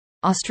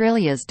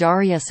Australia's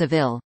Daria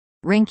Saville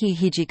Rinky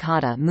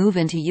Hijikata move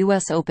into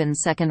US Open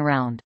second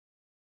round.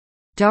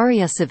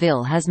 Daria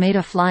Saville has made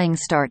a flying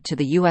start to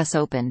the US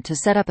Open to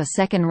set up a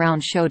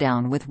second-round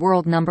showdown with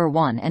world number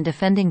 1 and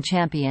defending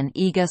champion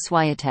Iga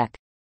Swiatek.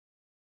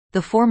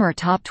 The former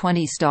top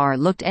 20 star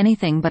looked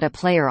anything but a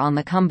player on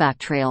the comeback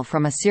trail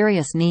from a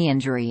serious knee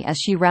injury as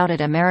she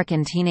routed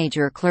American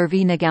teenager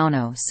Clervie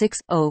Ngounoue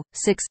 6-0,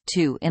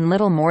 6-2 in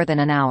little more than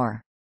an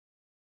hour.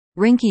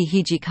 Rinky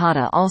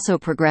Hijikata also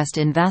progressed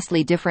in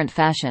vastly different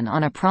fashion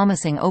on a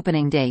promising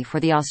opening day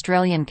for the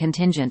Australian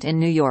contingent in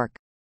New York.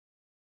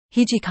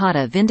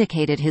 Hijikata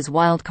vindicated his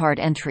wildcard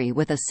entry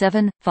with a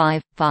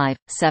 7-5,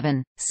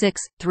 5-7,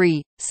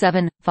 6-3,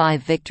 7-5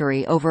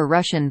 victory over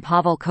Russian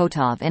Pavel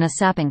Kotov in a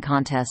sapping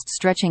contest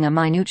stretching a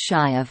minute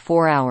shy of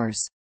 4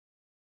 hours.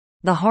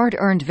 The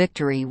hard-earned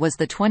victory was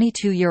the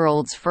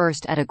 22-year-old's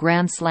first at a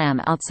Grand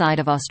Slam outside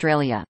of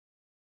Australia.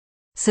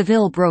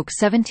 Saville broke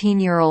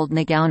 17-year-old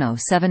Ngounoue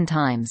 7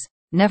 times,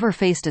 never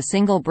faced a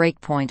single break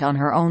point on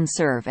her own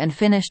serve and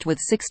finished with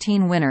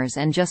 16 winners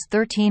and just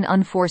 13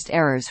 unforced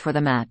errors for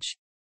the match.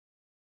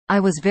 "I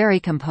was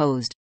very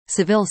composed,"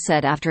 Saville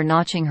said after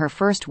notching her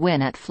first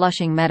win at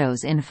Flushing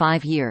Meadows in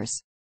 5 years.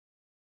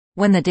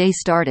 "When the day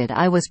started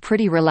I was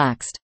pretty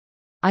relaxed.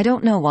 I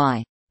don't know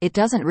why. It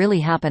doesn't really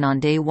happen on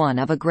day 1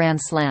 of a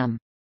Grand Slam.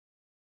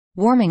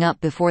 Warming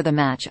up before the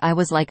match I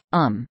was like,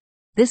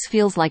 this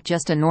feels like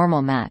just a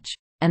normal match.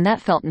 And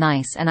that felt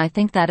nice and I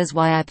think that is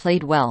why I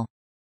played well."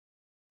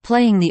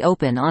 Playing the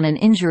Open on an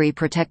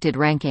injury-protected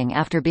ranking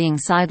after being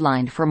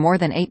sidelined for more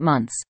than 8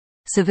 months,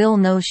 Saville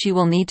knows she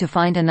will need to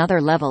find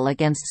another level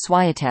against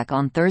Swiatek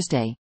on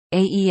Thursday,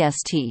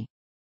 AEST.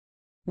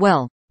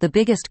 "Well, the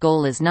biggest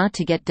goal is not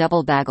to get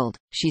double-baggled,"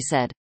 she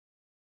said.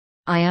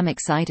 "I am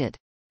excited.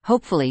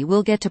 Hopefully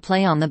we'll get to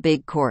play on the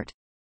big court.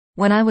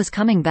 When I was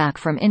coming back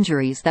from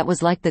injuries that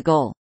was like the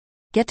goal.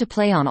 Get to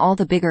play on all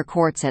the bigger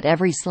courts at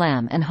every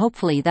slam and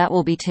hopefully that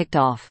will be ticked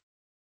off.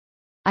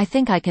 I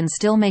think I can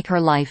still make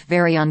her life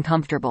very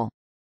uncomfortable.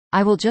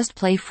 I will just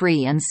play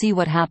free and see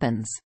what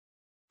happens.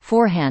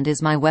 Forehand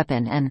is my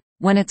weapon and,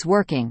 when it's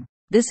working,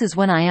 this is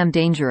when I am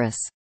dangerous.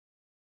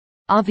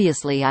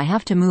 Obviously I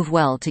have to move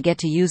well to get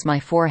to use my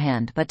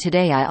forehand, but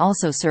today I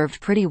also served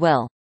pretty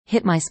well,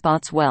 hit my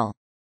spots well.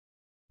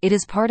 It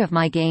is part of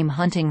my game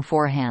hunting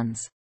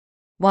forehands."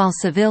 While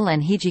Saville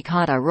and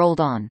Hijikata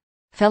rolled on,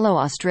 fellow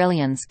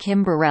Australians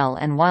Kim Burrell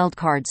and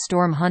wildcard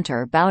Storm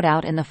Hunter bowed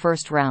out in the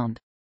first round.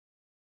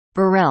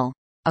 Burrell,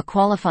 a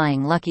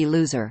qualifying lucky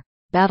loser,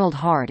 battled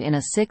hard in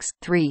a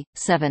 6-3,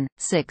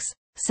 7-6,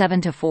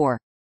 7-4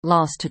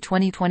 loss to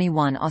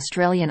 2021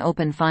 Australian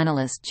Open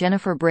finalist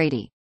Jennifer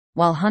Brady,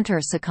 while Hunter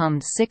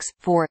succumbed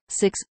 6-4,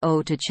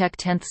 6-0 to Czech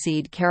 10th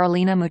seed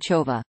Karolina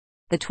Muchova,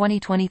 the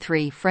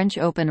 2023 French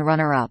Open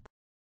runner-up.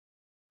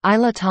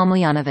 Ajla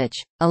Tomljanovic,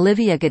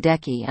 Olivia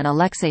Gadecki and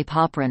Alexei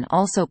Poprin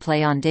also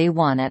play on day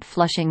 1 at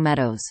Flushing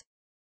Meadows.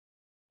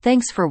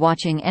 Thanks for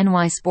watching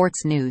NY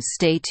Sports News.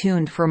 Stay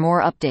tuned for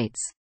more updates.